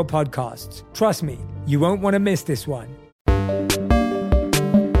get your podcasts. Trust me, you won't want to miss this one.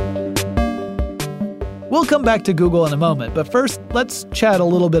 We'll come back to Google in a moment, but first, let's chat a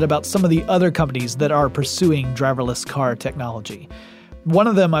little bit about some of the other companies that are pursuing driverless car technology. One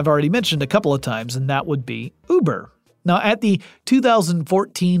of them I've already mentioned a couple of times, and that would be Uber. Now, at the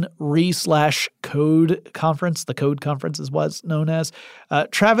 2014 Re/Code conference, the Code conference is what's known as,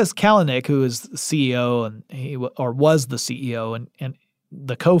 Travis Kalanick, who is the CEO was the CEO and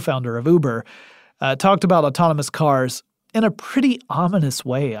the co-founder of Uber, talked about autonomous cars in a pretty ominous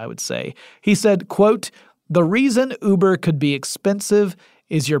way, I would say. He said, quote, "The reason Uber could be expensive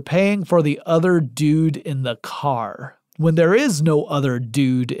is you're paying for the other dude in the car. When there is no other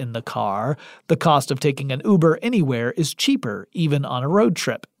dude in the car, the cost of taking an Uber anywhere is cheaper, even on a road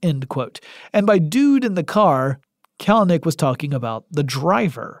trip," end quote. And by dude in the car, Kalanick was talking about the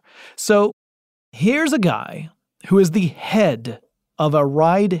driver. So here's a guy who is the head of a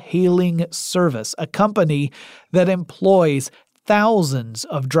ride-hailing service, a company that employs thousands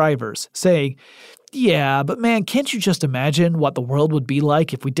of drivers, saying, "Yeah, but man, can't you just imagine what the world would be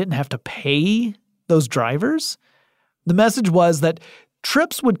like if we didn't have to pay those drivers?" The message was that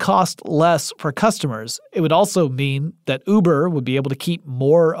trips would cost less for customers. It would also mean that Uber would be able to keep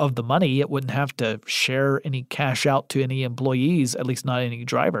more of the money. It wouldn't have to share any cash out to any employees, at least not any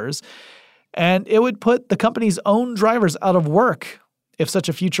drivers. And it would put the company's own drivers out of work if such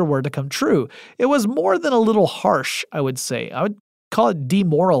a future were to come true. It was more than a little harsh, I would say. I would call it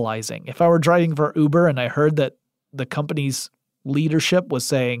demoralizing. If I were driving for Uber and I heard that the company's leadership was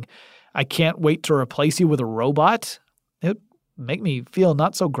saying, "I can't wait to replace you with a robot," it would make me feel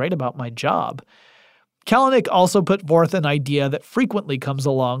not so great about my job. Kalanick also put forth an idea that frequently comes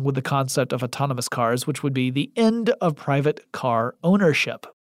along with the concept of autonomous cars, which would be the end of private car ownership.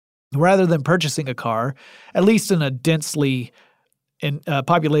 Rather than purchasing a car, at least in a densely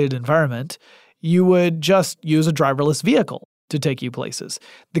populated environment, you would just use a driverless vehicle to take you places.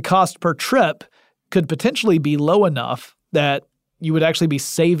 The cost per trip could potentially be low enough that you would actually be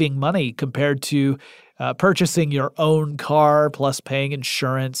saving money compared to purchasing your own car plus paying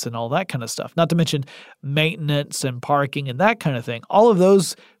insurance and all that kind of stuff. Not to mention maintenance and parking and that kind of thing. All of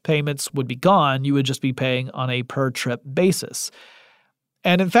those payments would be gone. You would just be paying on a per-trip basis.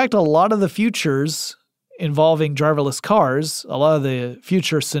 And in fact, a lot of the futures involving driverless cars, a lot of the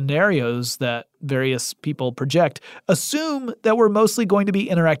future scenarios that various people project, assume that we're mostly going to be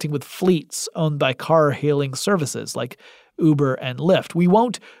interacting with fleets owned by car-hailing services like Uber and Lyft. We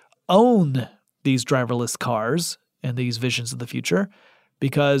won't own these driverless cars and these visions of the future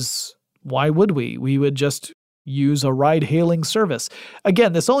because why would we? We would just use a ride-hailing service.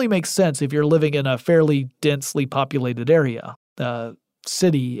 Again, this only makes sense if you're living in a fairly densely populated area, a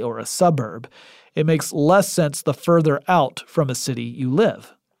city or a suburb. It makes less sense the further out from a city you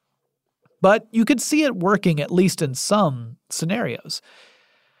live. But you could see it working at least in some scenarios.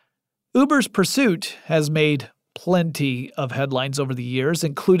 Uber's pursuit has made plenty of headlines over the years,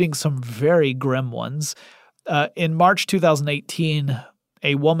 including some very grim ones. In March 2018,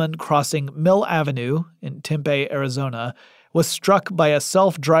 a woman crossing Mill Avenue in Tempe, Arizona, was struck by a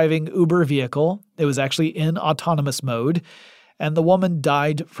self-driving Uber vehicle. It was actually in autonomous mode, and the woman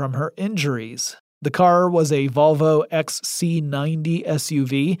died from her injuries. The car was a Volvo XC90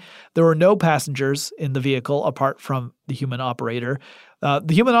 SUV. There were no passengers in the vehicle apart from the human operator.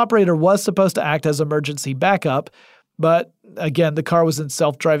 The human operator was supposed to act as emergency backup, but again, the car was in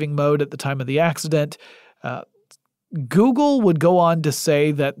self-driving mode at the time of the accident. Google would go on to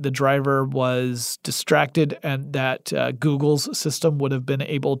say that the driver was distracted and that Google's system would have been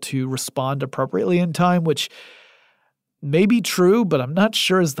able to respond appropriately in time, which may be true, but I'm not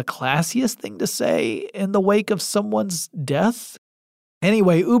sure is the classiest thing to say in the wake of someone's death.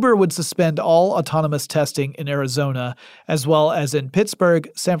 Anyway, Uber would suspend all autonomous testing in Arizona, as well as in Pittsburgh,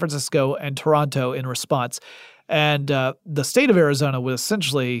 San Francisco, and Toronto in response. And the state of Arizona would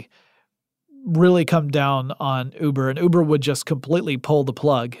essentially really come down on Uber, and Uber would just completely pull the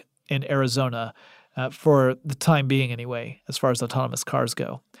plug in Arizona for the time being anyway, as far as autonomous cars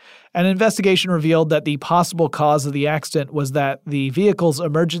go. An investigation revealed that the possible cause of the accident was that the vehicle's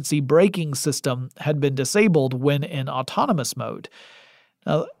emergency braking system had been disabled when in autonomous mode.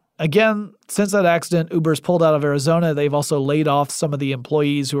 Now, again, since that accident, Uber's pulled out of Arizona. They've also laid off some of the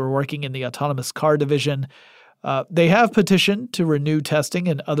employees who are working in the autonomous car division. They have petitioned to renew testing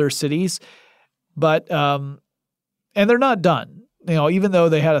in other cities, but and they're not done. Even though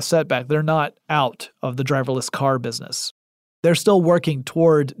they had a setback, they're not out of the driverless car business. They're still working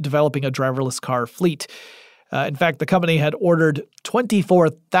toward developing a driverless car fleet. In fact, the company had ordered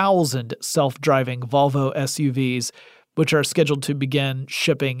 24,000 self-driving Volvo SUVs, which are scheduled to begin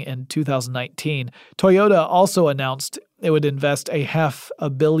shipping in 2019. Toyota also announced it would invest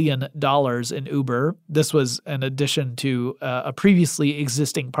 $500 million in Uber. This was in addition to a previously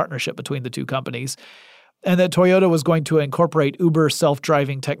existing partnership between the two companies. And that Toyota was going to incorporate Uber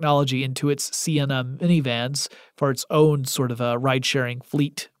self-driving technology into its Sienna minivans for its own sort of a ride-sharing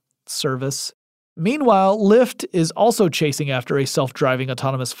fleet service. Meanwhile, Lyft is also chasing after a self-driving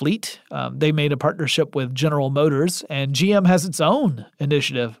autonomous fleet. They made a partnership with General Motors, and GM has its own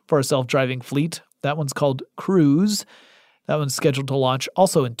initiative for a self-driving fleet. That one's called Cruise. That one's scheduled to launch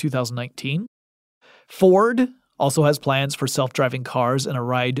also in 2019. Ford also has plans for self-driving cars in a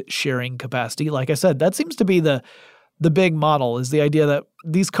ride-sharing capacity. Like I said, that seems to be the big model, is the idea that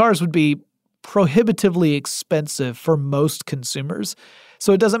these cars would be prohibitively expensive for most consumers.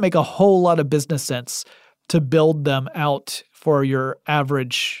 So it doesn't make a whole lot of business sense to build them out for your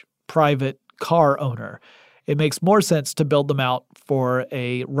average private car owner. It makes more sense to build them out for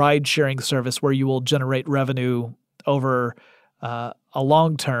a ride-sharing service where you will generate revenue over a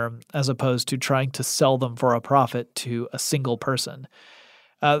long term, as opposed to trying to sell them for a profit to a single person.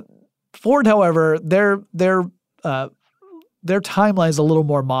 Ford, however, their timeline is a little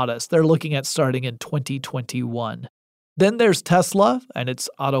more modest. They're looking at starting in 2021. Then there's Tesla and its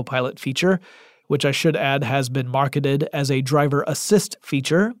autopilot feature, which I should add has been marketed as a driver assist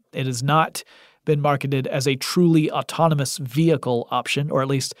feature. It has not been marketed as a truly autonomous vehicle option, or at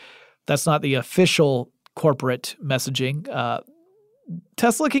least that's not the official corporate messaging.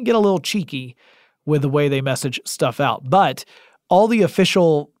 Tesla can get a little cheeky with the way they message stuff out, but all the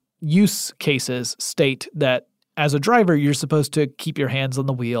official use cases state that as a driver, you're supposed to keep your hands on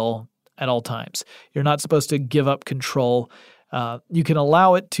the wheel at all times. You're not supposed to give up control. You can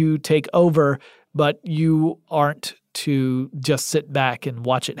allow it to take over, but you aren't to just sit back and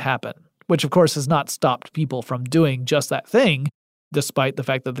watch it happen, which of course has not stopped people from doing just that thing, despite the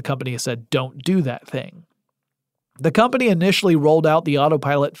fact that the company has said don't do that thing. The company initially rolled out the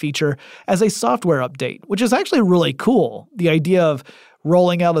autopilot feature as a software update, which is actually really cool. The idea of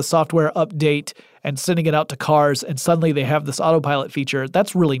rolling out a software update and sending it out to cars, and suddenly they have this autopilot feature,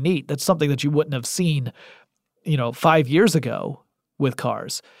 that's really neat. That's something that you wouldn't have seen, 5 years ago with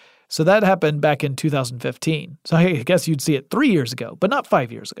cars. So that happened back in 2015. So I guess you'd see it 3 years ago, but not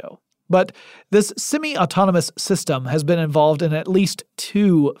 5 years ago. But this semi-autonomous system has been involved in at least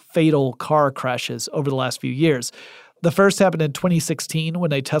 2 fatal car crashes over the last few years. The first happened in 2016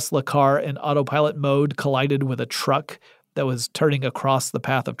 when a Tesla car in autopilot mode collided with a truck that was turning across the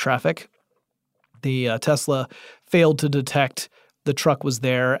path of traffic. The Tesla failed to detect the truck was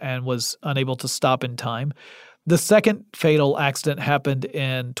there and was unable to stop in time. The second fatal accident happened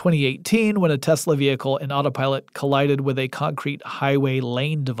in 2018 when a Tesla vehicle in autopilot collided with a concrete highway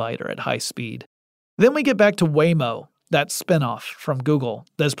lane divider at high speed. Then we get back to Waymo, that spinoff from Google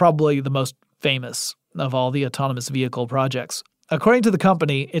that's probably the most famous of all the autonomous vehicle projects. According to the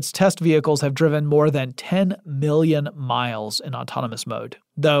company, its test vehicles have driven more than 10 million miles in autonomous mode.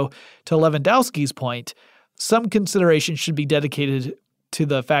 Though, to Lewandowski's point, some consideration should be dedicated to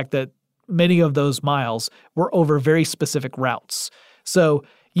the fact that many of those miles were over very specific routes. So,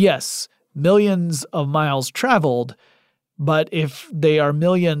 yes, millions of miles traveled, but if they are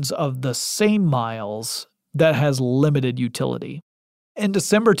millions of the same miles, that has limited utility. In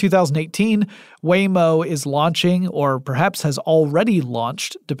December 2018, Waymo is launching, or perhaps has already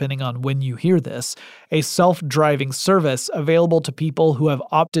launched, depending on when you hear this, a self-driving service available to people who have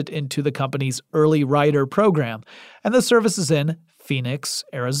opted into the company's early rider program. And the service is in Phoenix,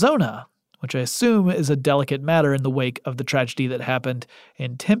 Arizona, which I assume is a delicate matter in the wake of the tragedy that happened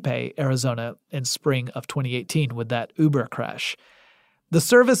in Tempe, Arizona in spring of 2018 with that Uber crash. The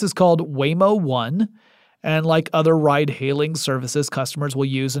service is called Waymo One, and like other ride-hailing services, customers will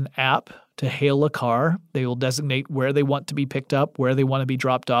use an app to hail a car. They will designate where they want to be picked up, where they want to be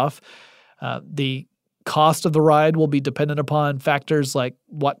dropped off. The cost of the ride will be dependent upon factors like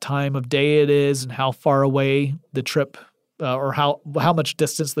what time of day it is and how far away the trip or how much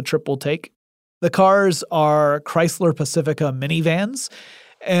distance the trip will take. The cars are Chrysler Pacifica minivans,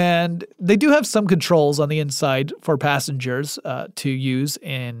 and they do have some controls on the inside for passengers to use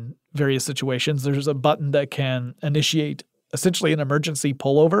in various situations. There's a button that can initiate essentially an emergency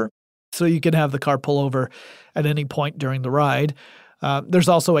pullover, so you can have the car pull over at any point during the ride. There's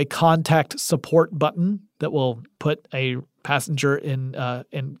also a contact support button that will put a passenger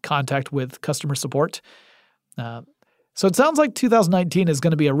in contact with customer support. So it sounds like 2019 is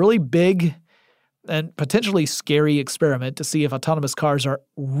going to be a really big and potentially scary experiment to see if autonomous cars are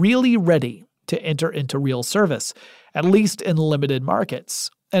really ready to enter into real service, at least in limited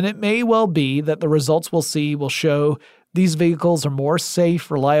markets. And it may well be that the results we'll see will show these vehicles are more safe,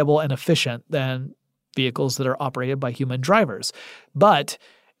 reliable, and efficient than vehicles that are operated by human drivers. But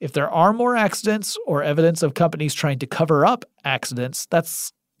if there are more accidents or evidence of companies trying to cover up accidents,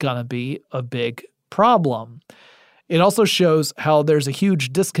 that's going to be a big problem. It also shows how there's a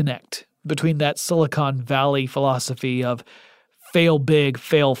huge disconnect between that Silicon Valley philosophy of fail big,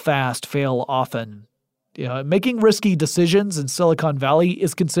 fail fast, fail often. Making risky decisions in Silicon Valley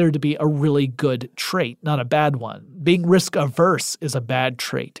is considered to be a really good trait, not a bad one. Being risk-averse is a bad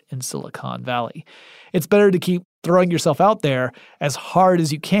trait in Silicon Valley. It's better to keep throwing yourself out there as hard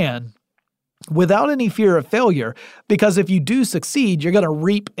as you can without any fear of failure, because if you do succeed, you're going to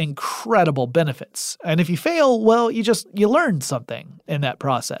reap incredible benefits. And if you fail, well, you learn something in that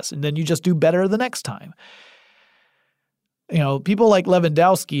process, and then you just do better the next time. People like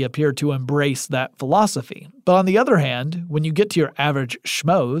Lewandowski appear to embrace that philosophy. But on the other hand, when you get to your average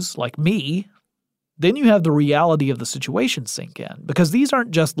schmoes, like me, then you have the reality of the situation sink in, because these aren't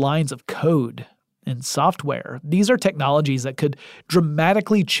just lines of code in software. These are technologies that could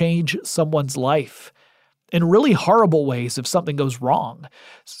dramatically change someone's life in really horrible ways if something goes wrong.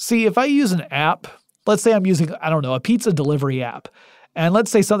 See, if I use an app, let's say I'm using, a pizza delivery app, and let's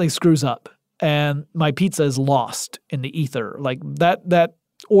say something screws up and my pizza is lost in the ether. Like that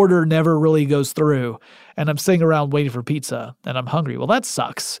order never really goes through, and I'm sitting around waiting for pizza and I'm hungry. Well, that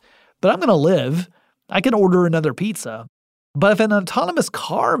sucks, but I'm going to live. I can order another pizza. But if an autonomous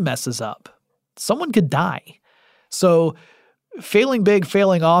car messes up, someone could die. So failing big,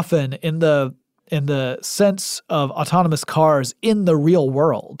 failing often in the sense of autonomous cars in the real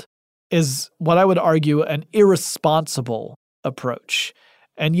world is what I would argue an irresponsible approach.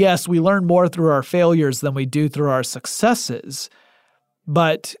 And yes, we learn more through our failures than we do through our successes.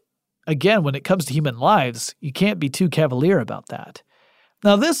 But again, when it comes to human lives, you can't be too cavalier about that.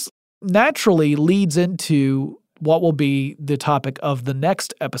 Now, this naturally leads into what will be the topic of the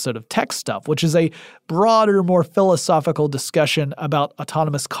next episode of Tech Stuff, which is a broader, more philosophical discussion about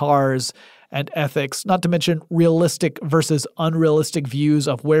autonomous cars and ethics, not to mention realistic versus unrealistic views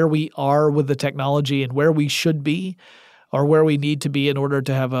of where we are with the technology and where we should be or where we need to be in order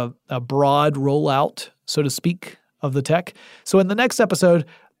to have a broad rollout, so to speak, of the tech. So in the next episode,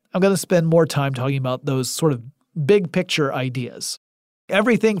 I'm going to spend more time talking about those sort of big picture ideas.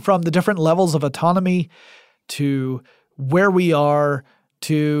 Everything from the different levels of autonomy to where we are,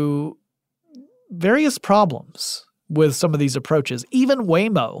 to various problems with some of these approaches. Even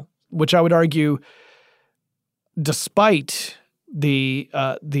Waymo, which I would argue, despite the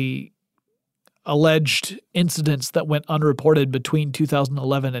alleged incidents that went unreported between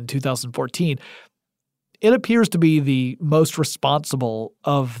 2011 and 2014, it appears to be the most responsible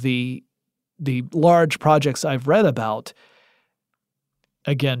of the large projects I've read about.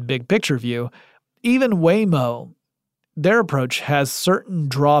 Again, big picture view. Even Waymo, their approach has certain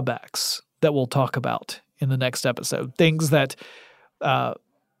drawbacks that we'll talk about in the next episode. Things that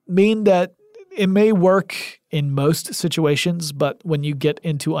mean that it may work in most situations, but when you get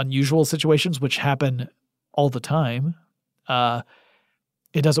into unusual situations, which happen all the time,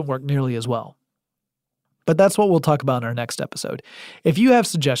 it doesn't work nearly as well. But that's what we'll talk about in our next episode. If you have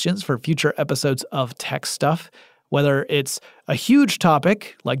suggestions for future episodes of Tech Stuff, whether it's a huge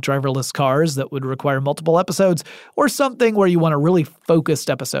topic like driverless cars that would require multiple episodes, or something where you want a really focused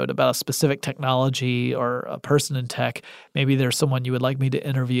episode about a specific technology or a person in tech, maybe there's someone you would like me to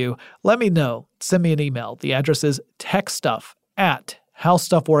interview, let me know. Send me an email. The address is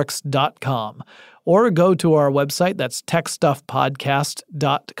techstuff@howstuffworks.com. Or go to our website, that's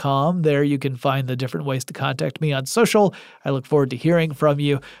techstuffpodcast.com. There you can find the different ways to contact me on social. I look forward to hearing from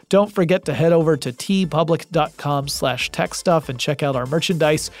you. Don't forget to head over to tpublic.com/techstuff and check out our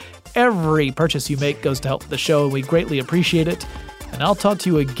merchandise. Every purchase you make goes to help the show, and we greatly appreciate it. And I'll talk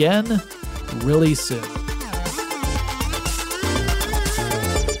to you again really soon.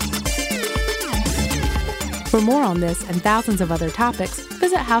 For more on this and thousands of other topics,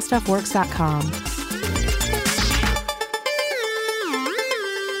 visit howstuffworks.com.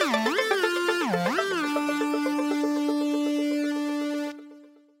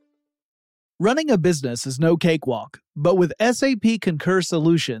 Running a business is no cakewalk, but with SAP Concur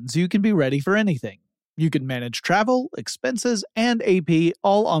Solutions, you can be ready for anything. You can manage travel, expenses, and AP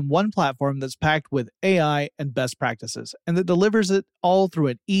all on one platform that's packed with AI and best practices, and that delivers it all through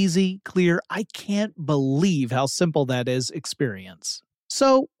an easy, clear, I can't believe how simple that is experience.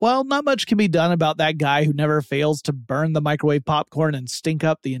 So, while not much can be done about that guy who never fails to burn the microwave popcorn and stink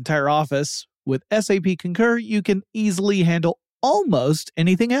up the entire office, with SAP Concur, you can easily handle almost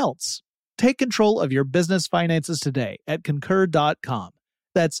anything else. Take control of your business finances today at concur.com.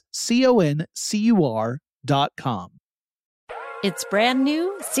 That's CONCUR.com. It's brand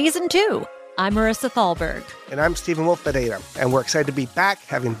new, Season 2. I'm Marissa Thalberg. And I'm Stephen Wolf-Bedeta, and we're excited to be back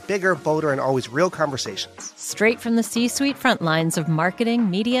having bigger, bolder, and always real conversations. Straight from the C-suite front lines of marketing,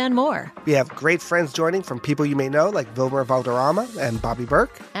 media, and more. We have great friends joining from people you may know, like Wilmer Valderrama and Bobby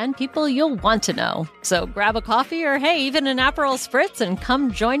Burke. And people you'll want to know. So grab a coffee or, hey, even an Aperol Spritz and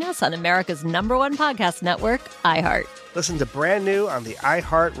come join us on America's #1 podcast network, iHeart. Listen to brand new on the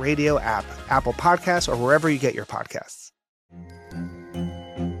iHeart Radio app, Apple Podcasts, or wherever you get your podcasts.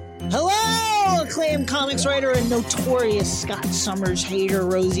 Hello, acclaimed comics writer and notorious Scott Summers hater,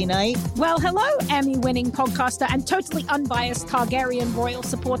 Rosie Knight. Well, hello, Emmy-winning podcaster and totally unbiased Targaryen royal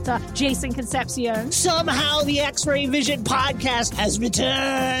supporter, Jason Concepcion. Somehow the X-Ray Vision podcast has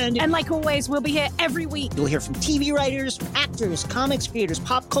returned. And like always, we'll be here every week. You'll hear from TV writers, actors, comics creators,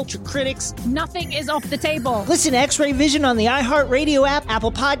 pop culture critics. Nothing is off the table. Listen to X-Ray Vision on the iHeartRadio app,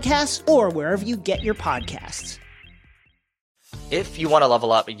 Apple Podcasts, or wherever you get your podcasts. If you want to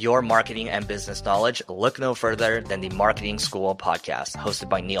level up your marketing and business knowledge, look no further than the Marketing School podcast, hosted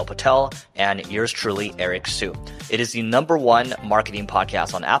by Neil Patel and yours truly, Eric Su. It is the #1 marketing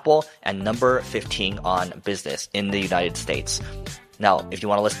podcast on Apple and number 15 on business in the United States. Now, if you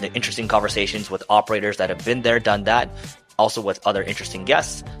want to listen to interesting conversations with operators that have been there, done that, also with other interesting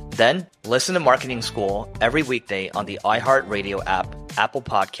guests, then listen to Marketing School every weekday on the iHeartRadio app, Apple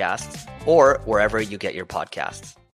Podcasts, or wherever you get your podcasts.